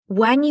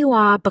when you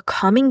are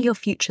becoming your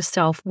future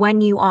self, when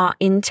you are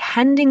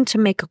intending to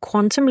make a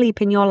quantum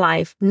leap in your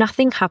life,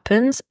 nothing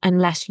happens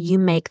unless you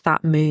make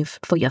that move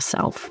for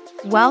yourself.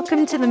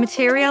 Welcome to the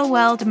Material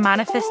World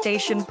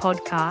Manifestation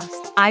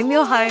Podcast. I'm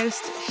your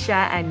host,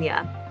 Cher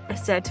Enya, a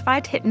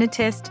certified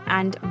hypnotist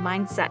and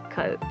mindset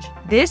coach.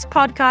 This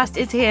podcast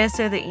is here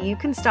so that you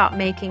can start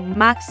making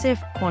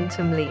massive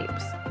quantum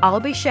leaps. I'll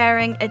be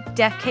sharing a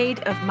decade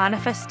of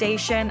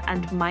manifestation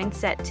and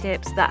mindset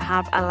tips that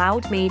have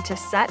allowed me to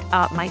set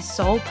up my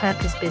sole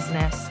purpose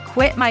business,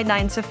 quit my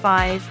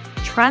 9-to-5,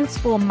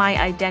 transform my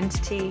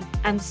identity,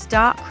 and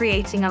start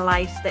creating a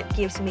life that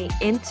gives me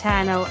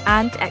internal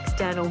and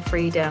external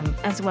freedom,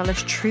 as well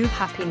as true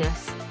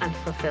happiness and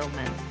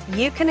fulfillment.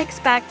 You can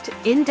expect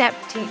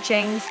in-depth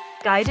teachings,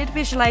 guided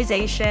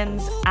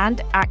visualizations,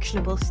 and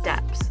actionable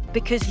steps,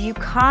 because you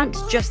can't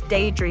just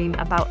daydream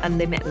about a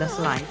limitless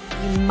life.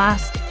 You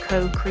must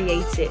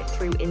co-create it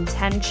through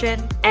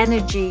intention,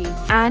 energy,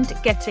 and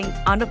getting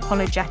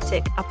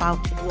unapologetic about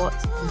what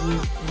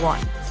you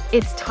want.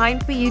 It's time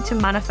for you to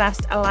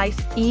manifest a life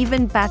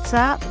even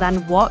better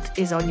than what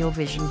is on your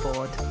vision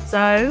board.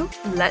 So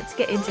let's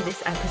get into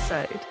this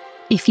episode.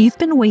 If you've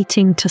been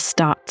waiting to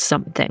start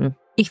something,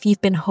 if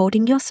you've been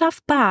holding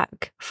yourself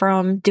back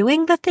from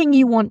doing the thing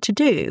you want to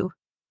do,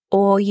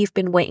 or you've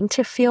been waiting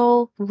to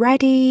feel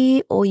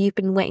ready, or you've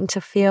been waiting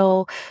to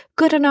feel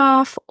good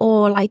enough,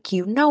 or like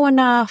you know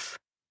enough,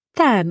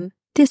 then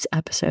this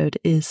episode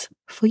is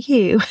for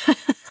you.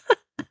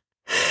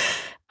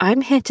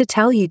 I'm here to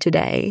tell you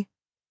today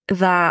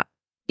that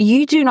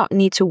you do not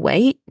need to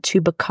wait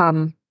to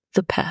become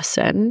the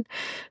person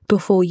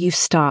before you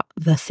start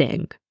the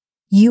thing.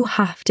 You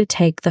have to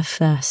take the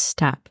first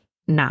step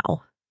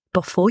now.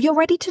 Before you're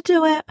ready to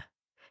do it,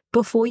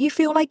 before you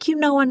feel like you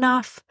know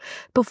enough,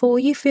 before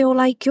you feel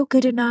like you're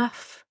good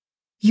enough,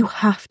 you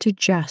have to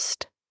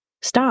just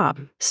start.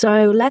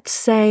 So let's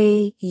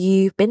say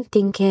you've been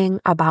thinking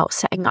about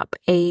setting up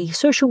a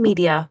social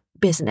media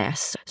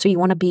business. So you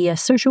want to be a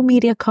social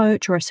media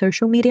coach or a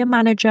social media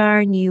manager,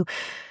 and you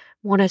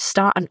want to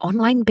start an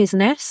online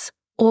business.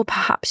 Or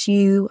perhaps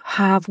you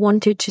have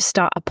wanted to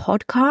start a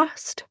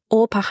podcast,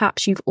 or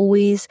perhaps you've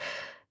always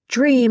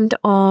dreamed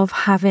of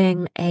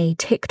having a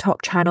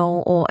TikTok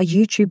channel or a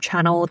YouTube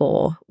channel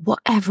or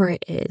whatever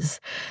it is.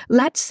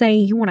 Let's say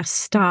you want to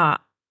start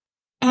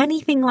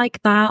anything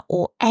like that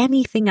or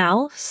anything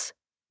else,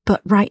 but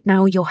right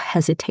now you're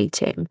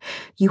hesitating.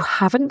 You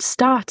haven't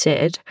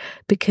started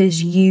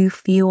because you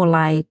feel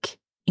like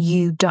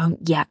you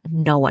don't yet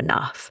know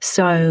enough.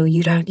 So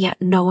you don't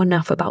yet know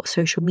enough about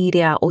social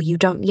media, or you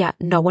don't yet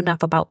know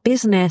enough about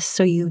business,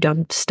 so you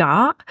don't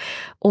start.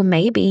 Or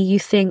maybe you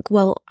think,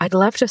 well, I'd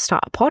love to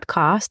start a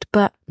podcast,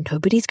 but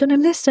nobody's going to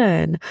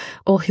listen.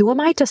 Or who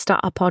am I to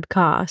start a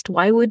podcast?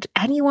 Why would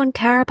anyone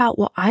care about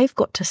what I've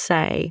got to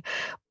say?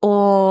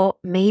 Or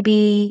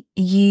maybe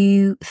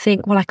you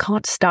think, well, I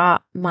can't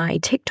start my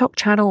TikTok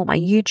channel or my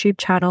YouTube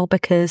channel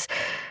because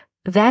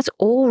there's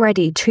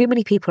already too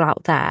many people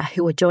out there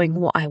who are doing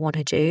what I want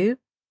to do.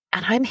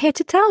 And I'm here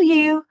to tell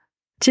you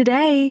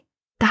today,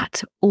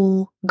 that's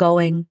all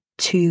going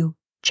to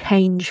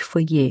change for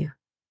you.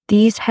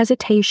 These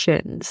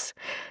hesitations,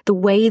 the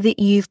way that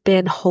you've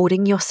been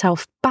holding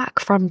yourself back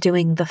from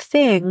doing the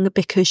thing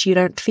because you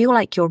don't feel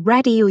like you're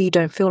ready, or you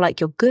don't feel like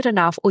you're good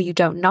enough, or you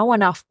don't know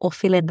enough, or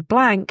fill in the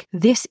blank,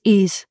 this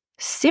is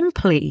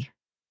simply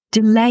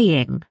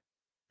delaying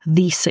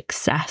the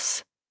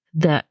success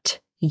that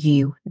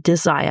you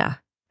desire.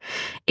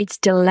 It's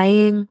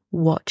delaying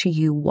what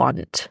you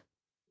want.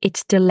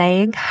 It's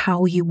delaying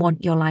how you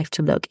want your life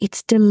to look.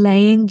 It's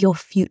delaying your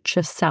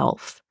future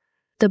self.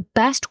 The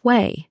best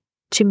way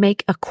to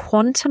make a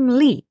quantum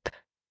leap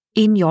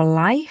in your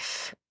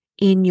life,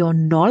 in your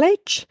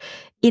knowledge,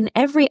 in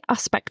every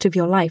aspect of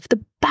your life,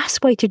 the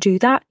best way to do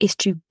that is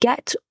to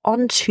get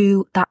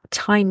onto that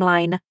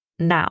timeline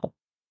now,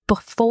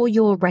 before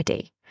you're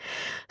ready.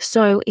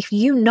 So if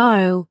you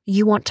know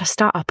you want to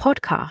start a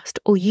podcast,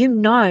 or you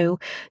know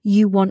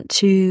you want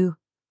to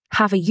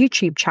have a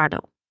YouTube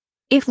channel,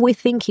 if we're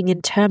thinking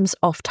in terms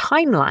of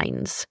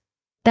timelines,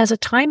 there's a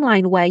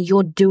timeline where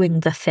you're doing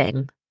the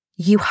thing.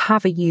 You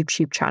have a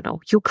YouTube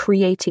channel. You're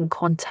creating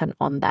content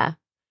on there.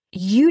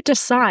 You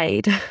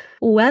decide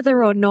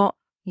whether or not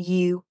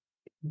you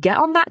get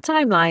on that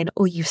timeline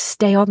or you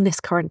stay on this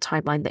current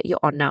timeline that you're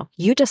on now.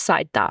 You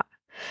decide that.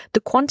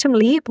 The quantum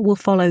leap will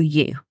follow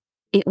you.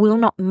 It will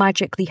not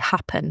magically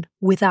happen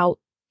without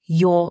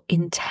your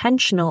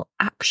intentional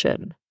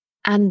action.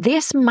 And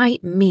this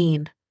might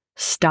mean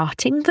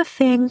starting the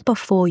thing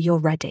before you're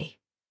ready.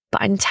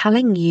 But I'm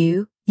telling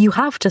you, you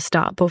have to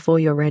start before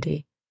you're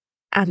ready.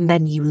 And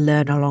then you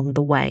learn along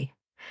the way.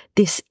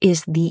 This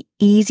is the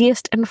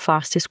easiest and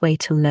fastest way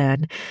to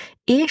learn.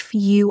 If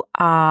you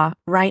are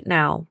right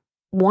now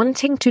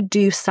wanting to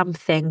do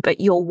something,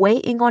 but you're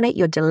waiting on it,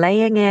 you're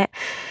delaying it,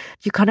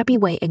 you're going to be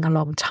waiting a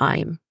long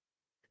time.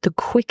 The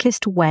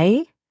quickest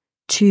way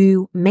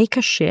to make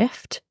a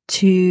shift,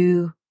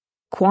 to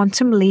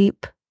quantum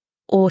leap,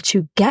 or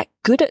to get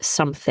good at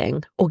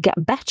something or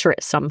get better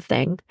at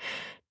something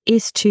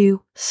is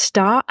to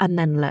start and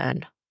then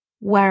learn,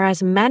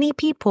 whereas many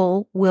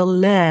people will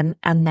learn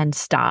and then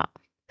start.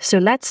 So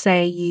let's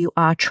say you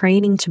are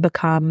training to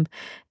become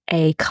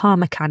a car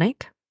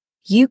mechanic.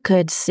 You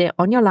could sit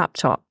on your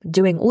laptop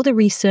doing all the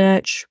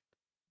research,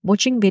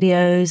 watching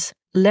videos,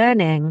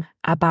 learning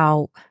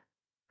about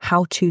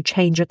how to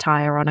change a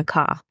tire on a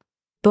car.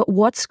 But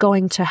what's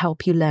going to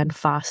help you learn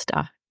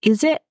faster?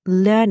 Is it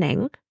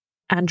learning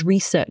and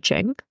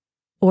researching,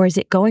 or is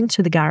it going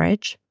to the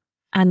garage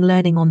and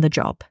learning on the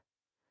job?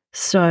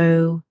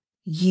 So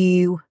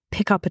you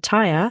pick up a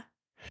tire,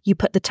 you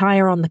put the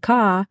tire on the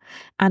car,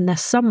 and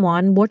there's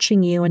someone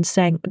watching you and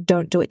saying,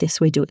 don't do it this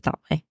way, do it that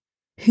way.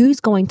 Who's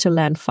going to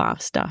learn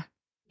faster?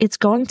 It's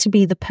going to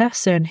be the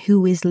person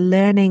who is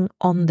learning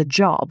on the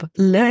job,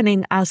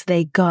 learning as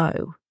they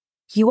go.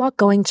 You are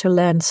going to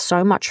learn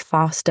so much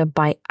faster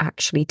by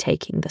actually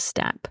taking the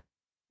step.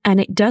 And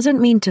it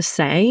doesn't mean to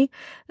say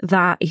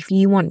that if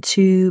you want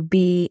to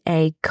be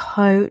a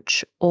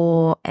coach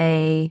or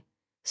a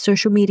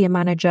social media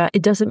manager,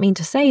 it doesn't mean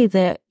to say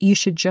that you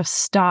should just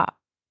start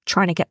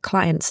trying to get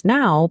clients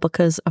now,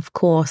 because of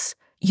course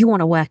you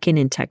want to work in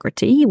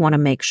integrity. You want to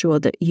make sure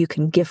that you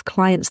can give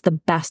clients the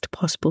best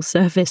possible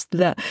service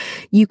that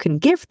you can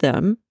give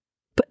them.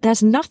 But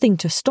there's nothing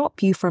to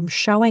stop you from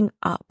showing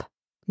up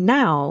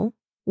now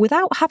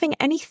without having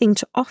anything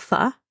to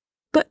offer,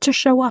 but to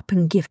show up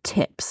and give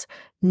tips,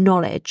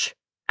 knowledge,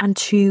 and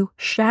to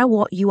share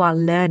what you are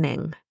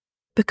learning.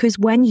 Because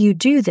when you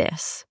do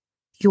this,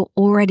 you're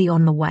already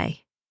on the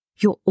way.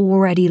 You're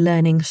already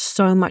learning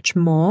so much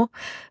more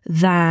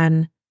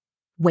than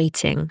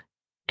waiting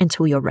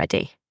until you're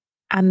ready.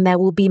 And there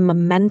will be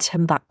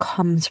momentum that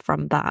comes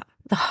from that.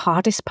 The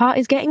hardest part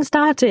is getting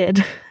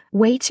started.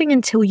 Waiting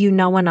until you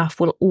know enough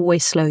will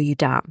always slow you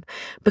down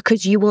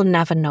because you will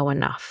never know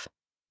enough.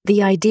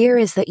 The idea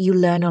is that you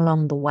learn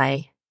along the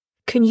way.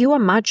 Can you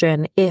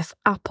imagine if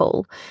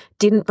Apple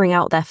didn't bring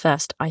out their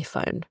first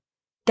iPhone?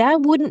 There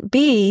wouldn't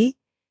be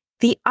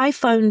the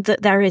iPhone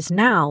that there is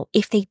now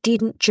if they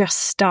didn't just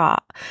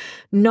start,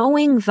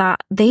 knowing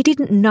that they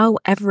didn't know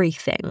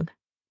everything,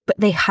 but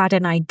they had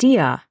an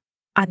idea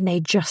and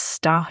they just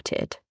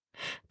started.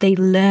 They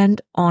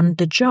learned on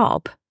the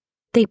job.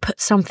 They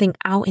put something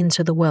out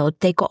into the world.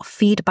 They got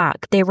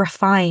feedback. They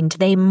refined.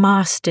 They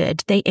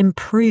mastered. They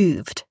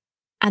improved.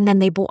 And then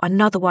they brought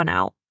another one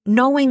out,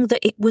 knowing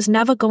that it was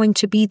never going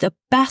to be the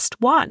best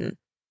one,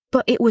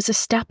 but it was a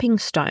stepping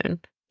stone.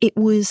 It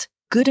was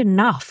good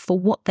enough for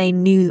what they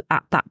knew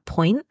at that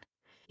point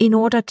in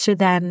order to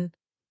then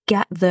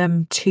get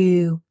them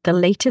to the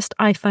latest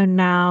iPhone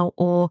now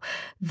or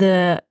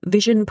the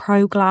Vision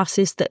Pro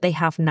glasses that they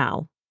have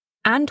now.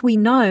 And we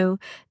know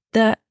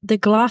that the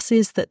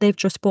glasses that they've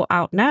just brought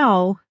out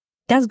now,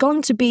 there's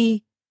going to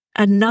be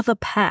another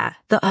pair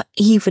that are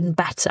even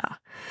better.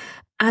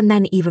 And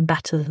then even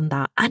better than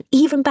that, and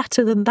even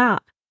better than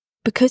that,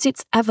 because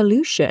it's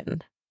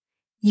evolution.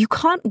 You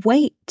can't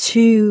wait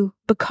to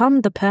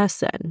become the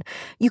person.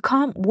 You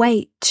can't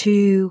wait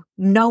to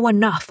know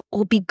enough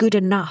or be good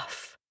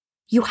enough.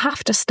 You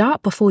have to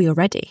start before you're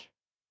ready.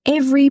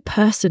 Every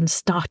person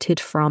started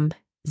from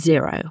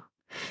zero.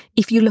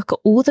 If you look at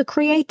all the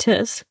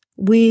creators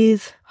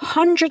with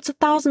hundreds of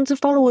thousands of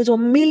followers or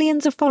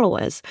millions of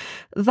followers,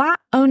 that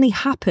only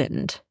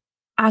happened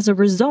as a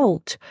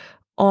result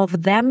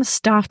of them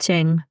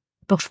starting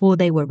before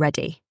they were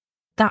ready.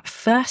 That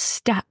first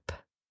step,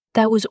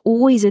 there was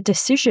always a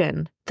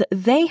decision that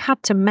they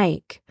had to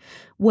make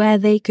where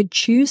they could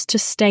choose to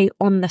stay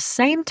on the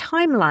same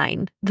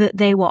timeline that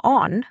they were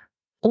on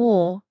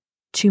or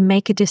to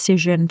make a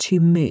decision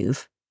to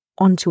move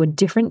onto a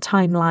different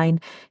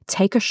timeline,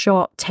 take a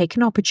shot, take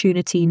an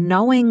opportunity,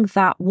 knowing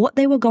that what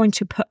they were going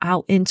to put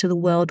out into the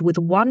world with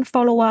one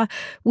follower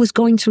was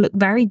going to look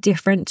very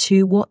different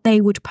to what they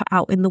would put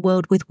out in the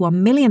world with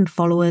 1 million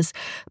followers,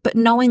 but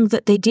knowing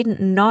that they didn't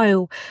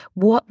know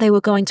what they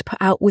were going to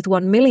put out with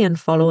 1 million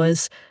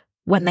followers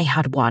when they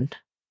had one.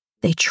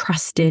 They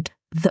trusted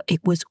that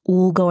it was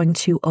all going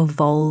to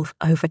evolve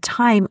over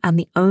time, and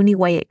the only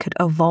way it could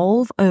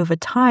evolve over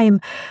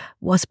time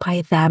was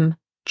by them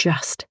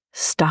just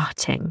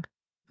starting.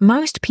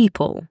 Most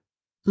people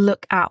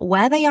look at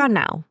where they are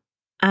now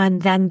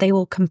and then they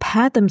will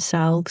compare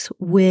themselves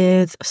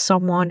with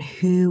someone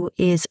who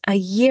is a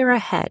year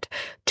ahead,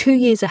 2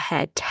 years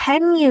ahead,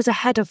 10 years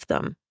ahead of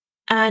them.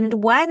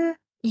 And when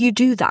you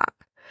do that,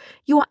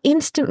 you are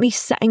instantly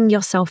setting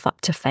yourself up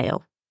to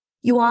fail.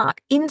 You are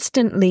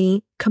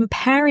instantly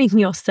comparing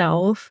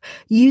yourself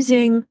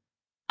using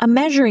a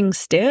measuring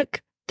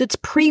stick that's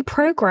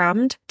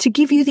pre-programmed to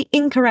give you the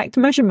incorrect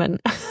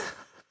measurement.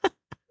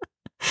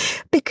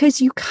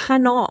 Because you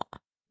cannot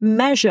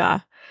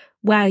measure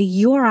where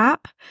you're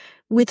at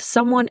with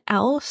someone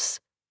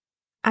else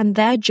and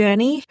their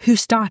journey who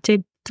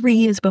started 3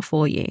 years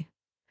before you.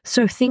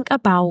 So think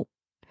about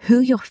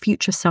who your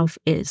future self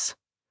is.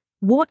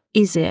 What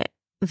is it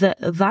that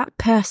that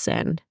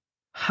person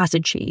has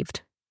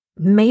achieved?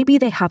 Maybe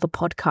they have a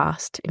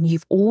podcast and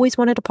you've always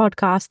wanted a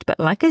podcast, but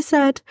like I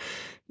said,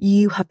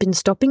 you have been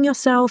stopping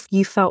yourself.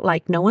 You felt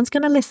like no one's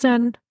going to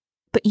listen.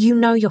 But you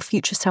know your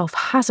future self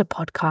has a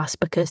podcast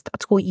because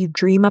that's what you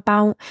dream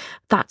about.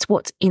 That's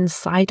what's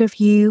inside of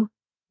you.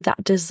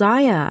 That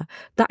desire,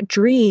 that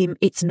dream,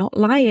 it's not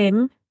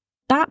lying.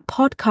 That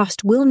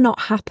podcast will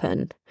not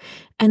happen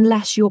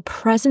unless your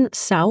present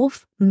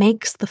self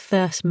makes the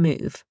first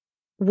move.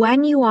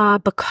 When you are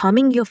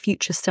becoming your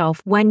future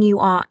self, when you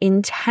are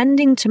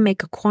intending to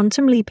make a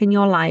quantum leap in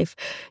your life,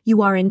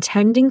 you are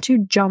intending to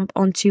jump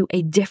onto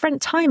a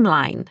different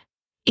timeline,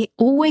 it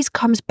always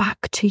comes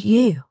back to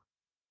you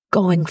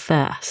going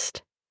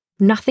first.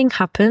 Nothing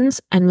happens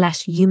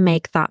unless you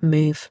make that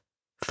move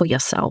for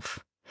yourself.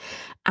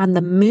 And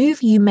the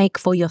move you make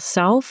for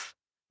yourself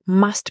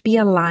must be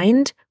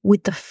aligned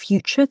with the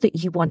future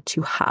that you want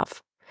to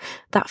have,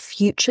 that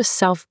future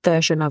self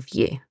version of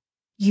you.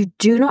 You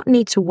do not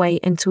need to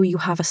wait until you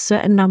have a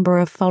certain number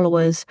of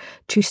followers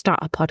to start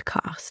a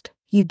podcast.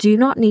 You do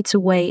not need to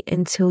wait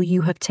until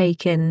you have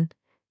taken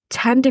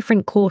 10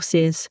 different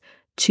courses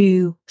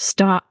to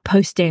start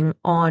posting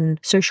on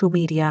social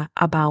media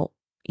about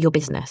your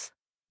business.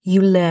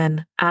 You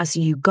learn as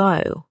you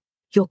go.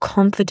 Your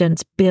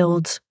confidence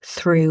builds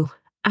through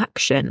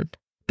action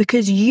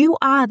because you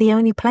are the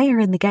only player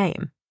in the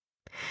game.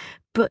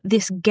 But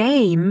this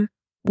game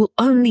will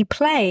only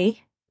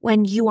play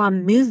when you are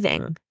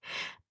moving.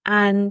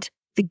 And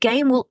the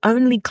game will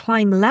only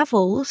climb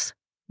levels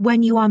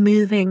when you are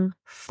moving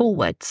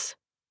forwards,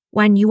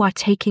 when you are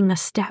taking a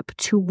step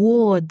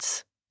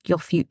towards your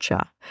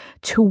future,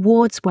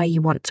 towards where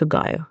you want to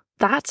go.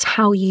 That's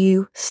how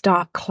you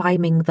start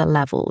climbing the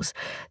levels.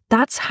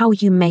 That's how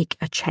you make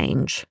a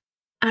change.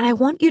 And I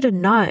want you to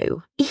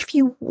know, if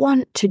you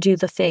want to do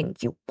the thing,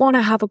 you want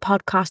to have a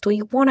podcast or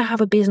you want to have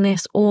a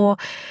business or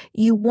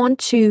you want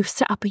to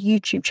set up a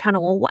YouTube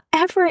channel or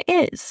whatever it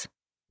is,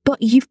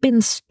 but you've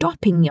been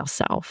stopping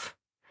yourself,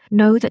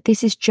 know that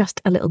this is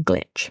just a little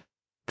glitch.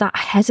 That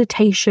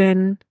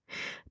hesitation,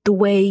 the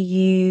way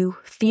you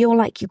feel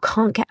like you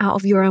can't get out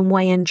of your own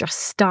way and just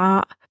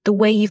start, the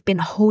way you've been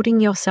holding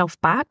yourself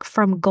back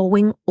from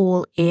going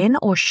all in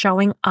or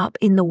showing up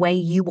in the way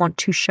you want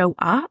to show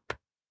up,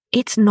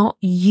 it's not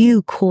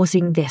you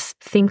causing this.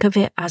 Think of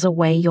it as a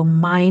way your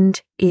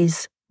mind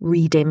is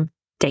reading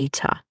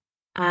data.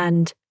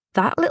 And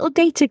that little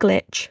data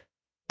glitch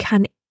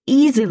can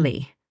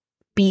easily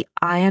be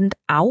ironed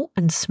out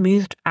and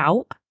smoothed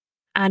out.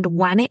 And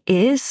when it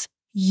is,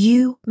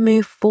 you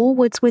move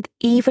forwards with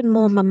even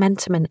more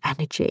momentum and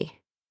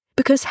energy.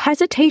 Because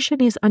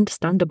hesitation is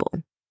understandable.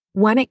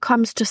 When it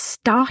comes to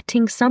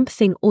starting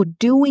something or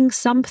doing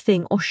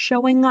something or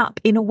showing up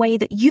in a way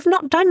that you've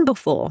not done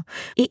before,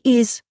 it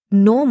is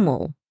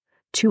normal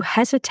to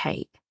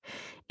hesitate.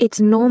 It's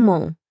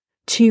normal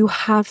to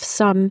have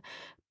some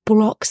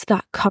blocks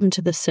that come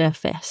to the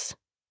surface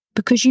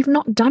because you've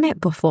not done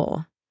it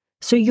before.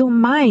 So your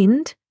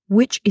mind,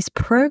 which is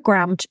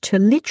programmed to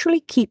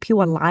literally keep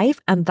you alive,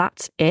 and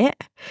that's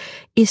it,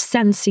 is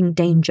sensing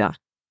danger.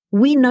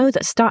 We know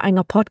that starting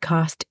a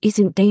podcast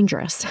isn't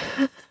dangerous.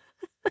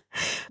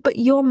 But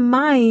your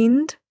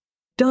mind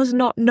does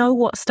not know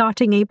what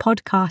starting a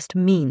podcast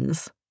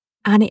means.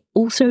 And it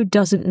also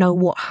doesn't know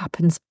what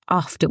happens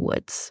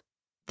afterwards.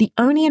 The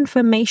only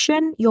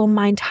information your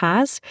mind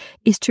has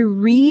is to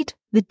read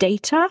the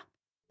data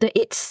that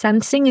it's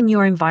sensing in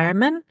your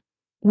environment,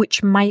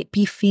 which might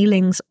be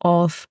feelings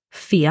of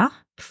fear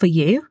for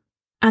you.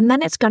 And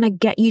then it's going to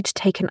get you to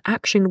take an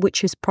action,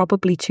 which is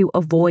probably to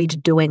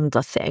avoid doing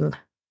the thing.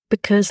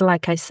 Because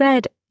like I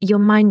said, your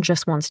mind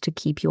just wants to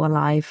keep you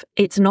alive.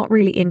 It's not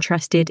really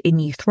interested in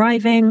you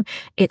thriving.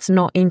 It's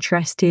not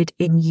interested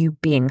in you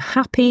being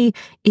happy.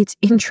 It's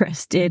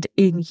interested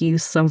in you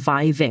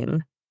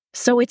surviving.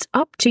 So it's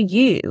up to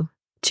you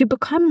to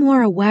become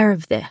more aware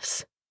of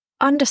this.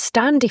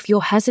 Understand if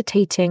you're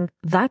hesitating,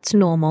 that's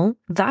normal,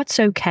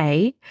 that's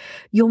okay.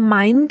 Your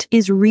mind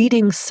is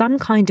reading some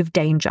kind of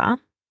danger.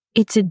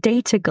 It's a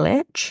data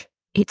glitch.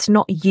 It's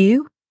not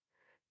you.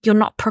 You're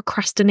not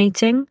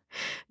procrastinating.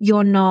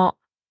 You're not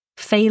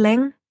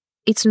failing.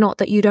 It's not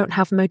that you don't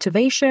have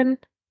motivation.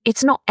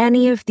 It's not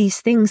any of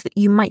these things that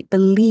you might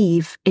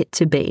believe it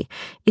to be.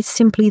 It's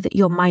simply that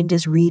your mind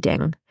is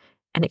reading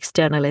an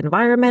external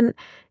environment.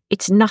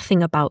 It's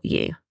nothing about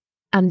you.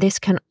 And this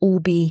can all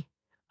be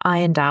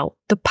ironed out.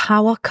 The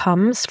power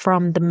comes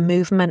from the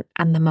movement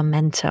and the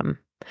momentum.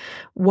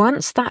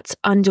 Once that's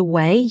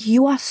underway,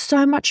 you are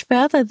so much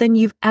further than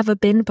you've ever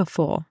been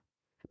before.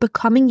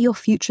 Becoming your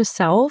future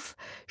self,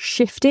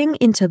 shifting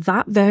into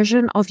that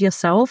version of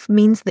yourself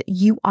means that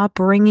you are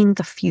bringing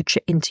the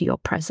future into your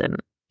present.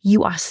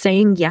 You are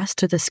saying yes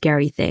to the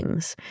scary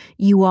things.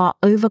 You are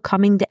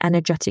overcoming the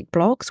energetic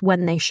blocks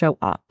when they show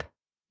up.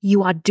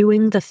 You are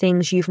doing the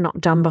things you've not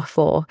done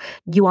before.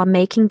 You are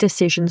making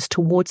decisions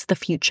towards the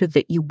future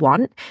that you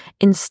want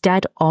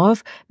instead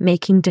of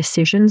making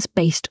decisions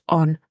based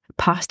on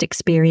past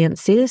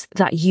experiences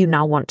that you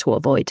now want to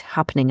avoid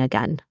happening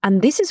again.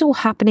 And this is all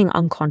happening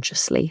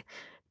unconsciously.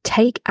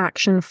 Take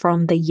action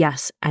from the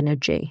yes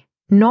energy,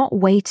 not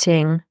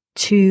waiting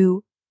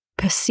to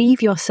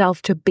perceive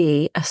yourself to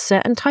be a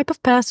certain type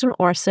of person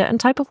or a certain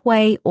type of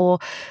way or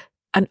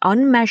an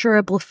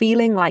unmeasurable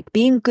feeling like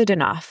being good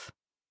enough,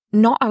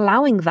 not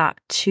allowing that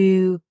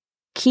to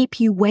keep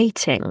you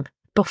waiting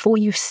before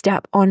you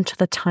step onto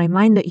the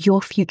timeline that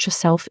your future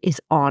self is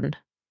on.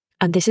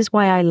 And this is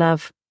why I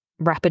love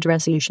rapid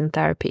resolution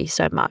therapy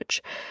so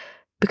much,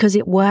 because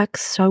it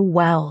works so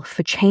well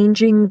for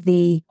changing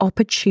the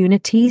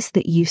opportunities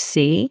that you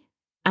see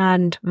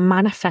and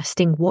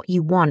manifesting what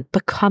you want,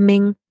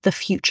 becoming the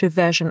future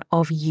version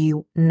of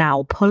you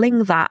now,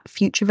 pulling that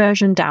future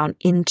version down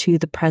into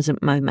the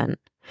present moment,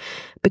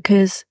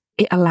 because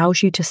it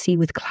allows you to see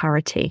with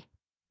clarity.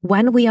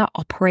 When we are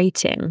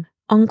operating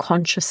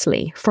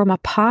unconsciously from a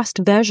past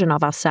version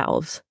of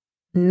ourselves,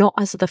 not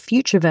as the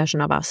future version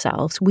of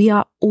ourselves, we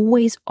are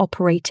always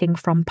operating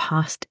from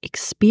past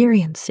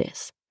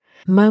experiences.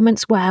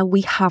 Moments where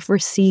we have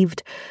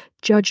received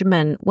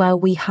judgment, where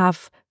we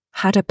have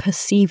had a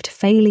perceived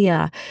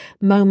failure,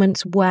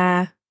 moments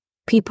where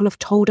people have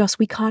told us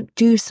we can't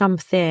do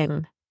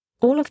something.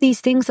 All of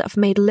these things that have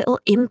made little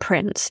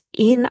imprints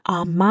in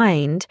our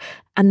mind,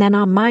 and then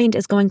our mind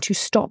is going to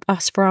stop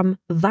us from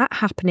that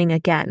happening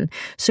again.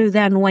 So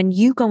then when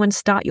you go and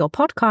start your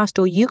podcast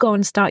or you go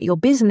and start your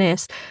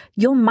business,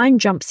 your mind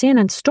jumps in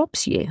and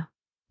stops you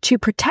to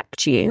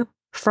protect you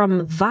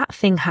from that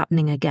thing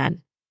happening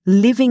again,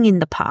 living in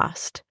the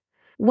past.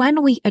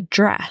 When we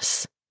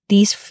address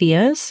these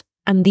fears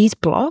and these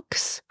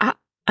blocks at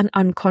an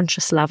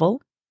unconscious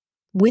level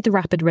with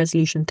rapid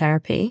resolution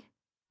therapy,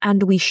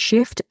 and we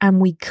shift and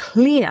we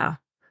clear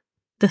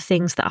the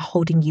things that are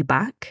holding you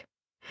back,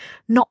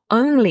 not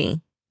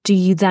only do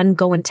you then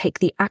go and take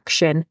the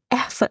action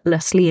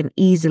effortlessly and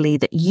easily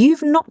that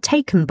you've not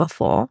taken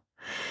before,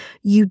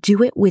 you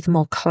do it with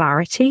more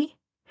clarity,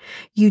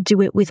 you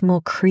do it with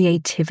more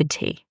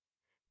creativity.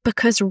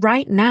 Because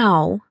right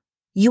now,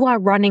 you are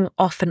running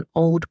off an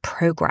old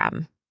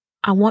program.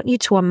 I want you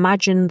to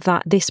imagine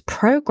that this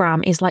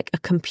program is like a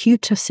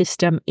computer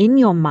system in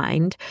your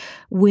mind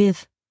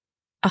with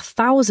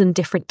 1,000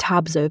 different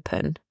tabs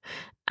open.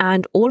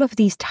 And all of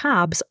these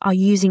tabs are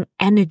using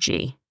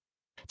energy.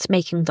 It's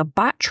making the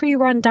battery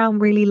run down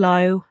really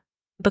low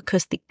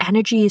because the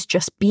energy is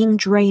just being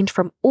drained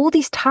from all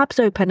these tabs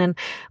open, and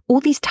all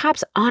these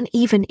tabs aren't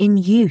even in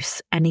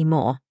use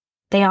anymore.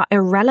 They are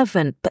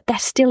irrelevant, but they're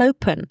still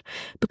open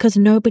because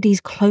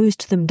nobody's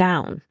closed them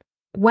down.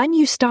 When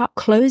you start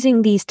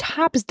closing these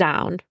tabs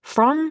down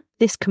from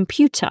this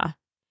computer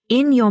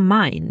in your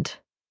mind,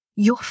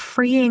 you're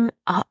freeing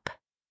up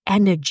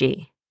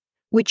energy,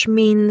 which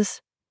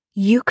means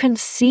you can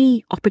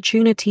see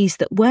opportunities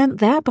that weren't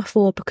there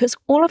before, because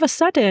all of a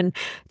sudden,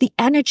 the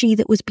energy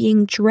that was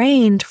being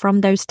drained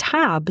from those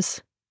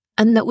tabs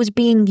and that was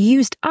being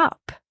used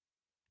up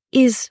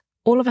is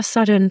all of a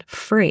sudden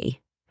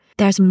free.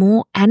 There's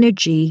more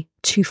energy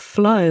to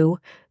flow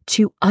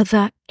to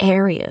other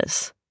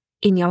areas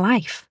in your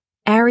life,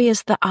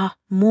 areas that are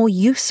more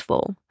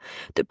useful,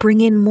 that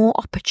bring in more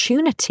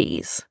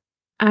opportunities.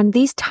 And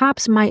these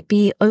tabs might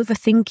be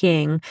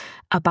overthinking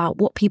about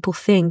what people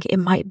think. It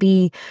might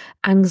be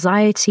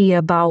anxiety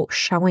about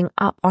showing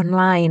up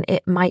online.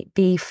 It might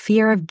be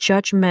fear of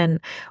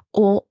judgment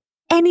or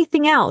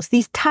anything else.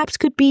 These tabs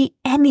could be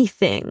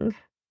anything,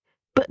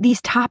 but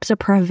these tabs are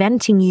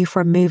preventing you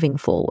from moving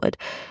forward.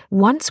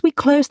 Once we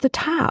close the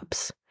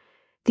tabs,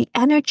 the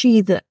energy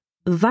that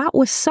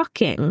was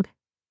sucking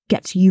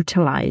gets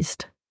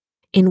utilized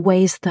in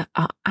ways that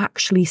are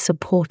actually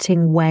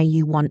supporting where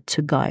you want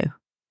to go.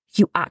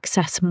 You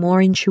access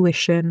more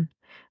intuition,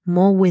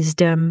 more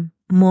wisdom,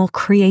 more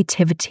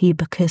creativity,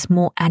 because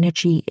more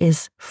energy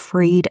is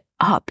freed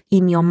up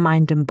in your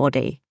mind and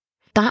body.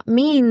 That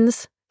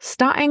means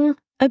starting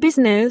a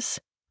business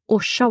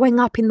or showing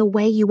up in the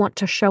way you want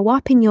to show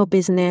up in your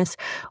business,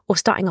 or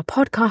starting a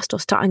podcast or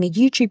starting a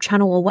YouTube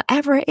channel or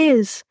whatever it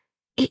is.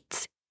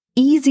 It's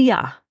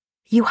easier.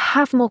 You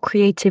have more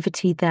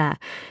creativity there.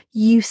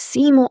 You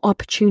see more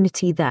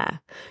opportunity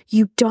there.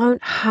 You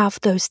don't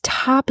have those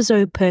tabs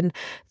open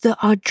that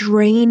are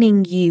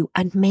draining you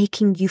and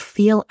making you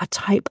feel a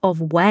type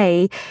of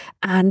way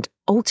and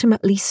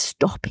ultimately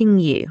stopping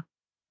you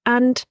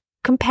and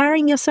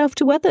comparing yourself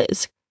to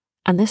others.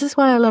 And this is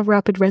why I love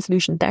rapid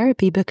resolution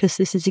therapy, because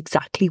this is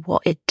exactly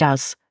what it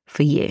does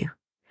for you.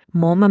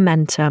 More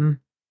momentum,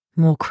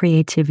 more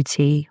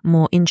creativity,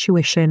 more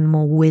intuition,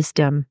 more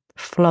wisdom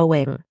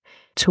flowing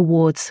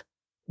towards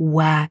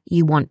where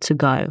you want to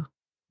go.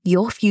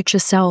 Your future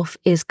self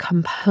is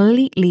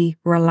completely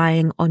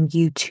relying on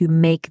you to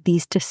make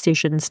these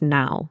decisions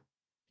now.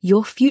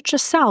 Your future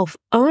self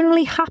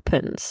only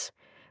happens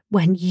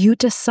when you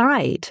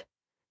decide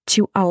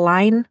to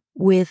align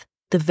with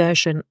the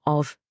version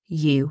of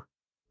you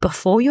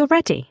before you're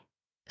ready.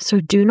 So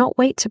do not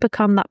wait to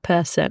become that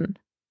person.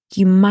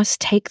 You must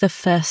take the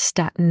first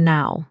step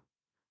now.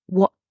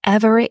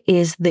 Whatever it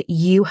is that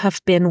you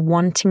have been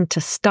wanting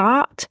to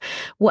start,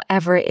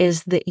 whatever it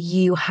is that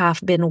you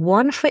have been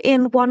one foot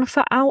in, one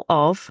foot out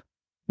of,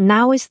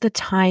 now is the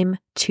time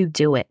to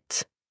do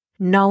it.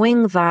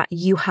 Knowing that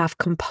you have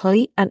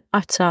complete and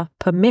utter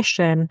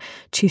permission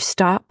to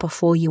start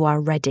before you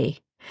are ready.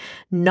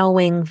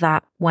 Knowing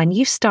that when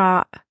you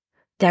start,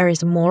 There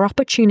is more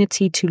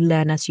opportunity to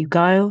learn as you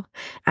go.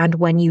 And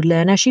when you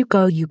learn as you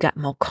go, you get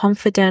more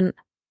confident.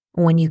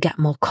 When you get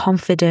more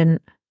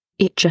confident,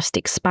 it just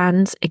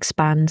expands.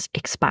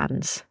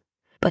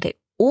 But it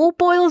all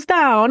boils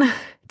down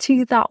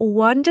to that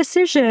one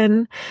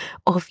decision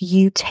of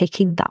you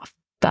taking that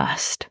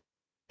first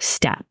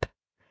step,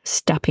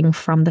 stepping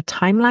from the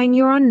timeline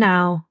you're on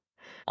now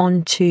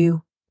onto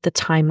the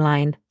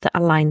timeline that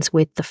aligns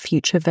with the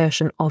future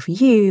version of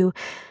you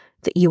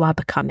that you are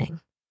becoming.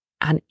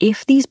 And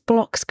if these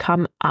blocks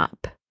come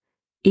up,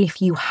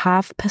 if you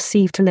have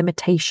perceived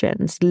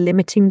limitations,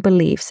 limiting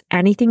beliefs,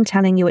 anything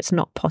telling you it's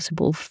not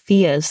possible,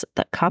 fears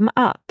that come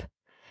up,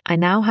 I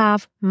now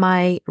have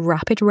my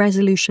rapid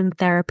resolution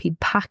therapy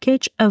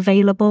package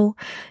available.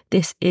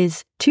 This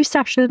is 2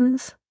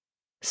 sessions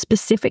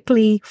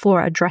specifically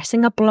for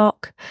addressing a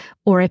block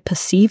or a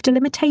perceived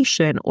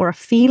limitation or a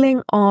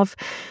feeling of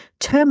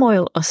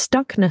turmoil or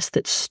stuckness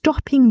that's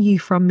stopping you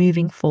from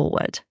moving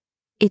forward.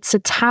 It's a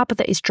tab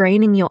that is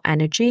draining your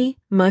energy.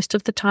 Most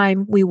of the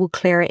time, we will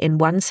clear it in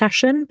 1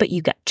 session, but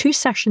you get 2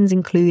 sessions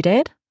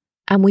included,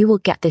 and we will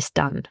get this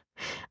done.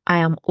 I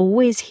am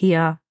always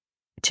here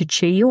to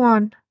cheer you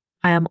on.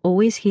 I am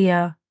always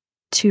here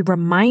to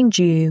remind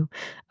you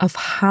of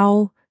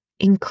how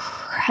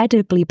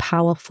incredibly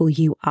powerful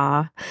you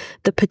are,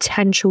 the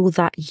potential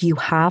that you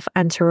have,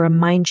 and to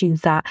remind you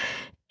that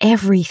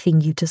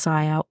everything you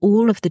desire,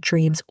 all of the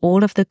dreams,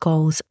 all of the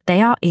goals,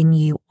 they are in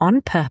you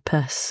on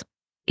purpose.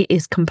 It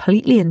is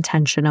completely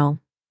intentional,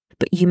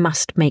 but you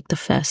must make the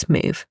first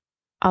move.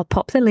 I'll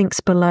pop the links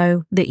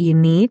below that you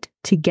need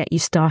to get you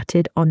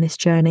started on this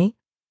journey.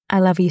 I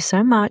love you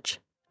so much,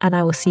 and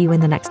I will see you in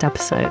the next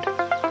episode.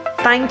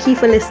 Thank you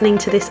for listening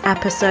to this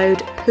episode.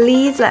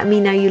 Please let me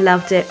know you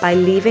loved it by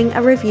leaving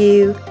a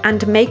review,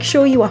 and make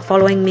sure you are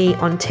following me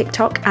on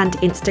TikTok and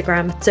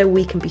Instagram so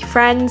we can be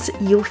friends.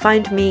 You'll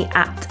find me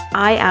at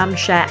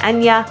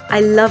 @IamShareEnya. I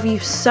love you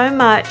so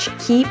much.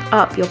 Keep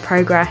up your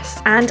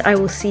progress, and I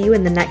will see you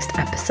in the next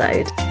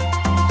episode.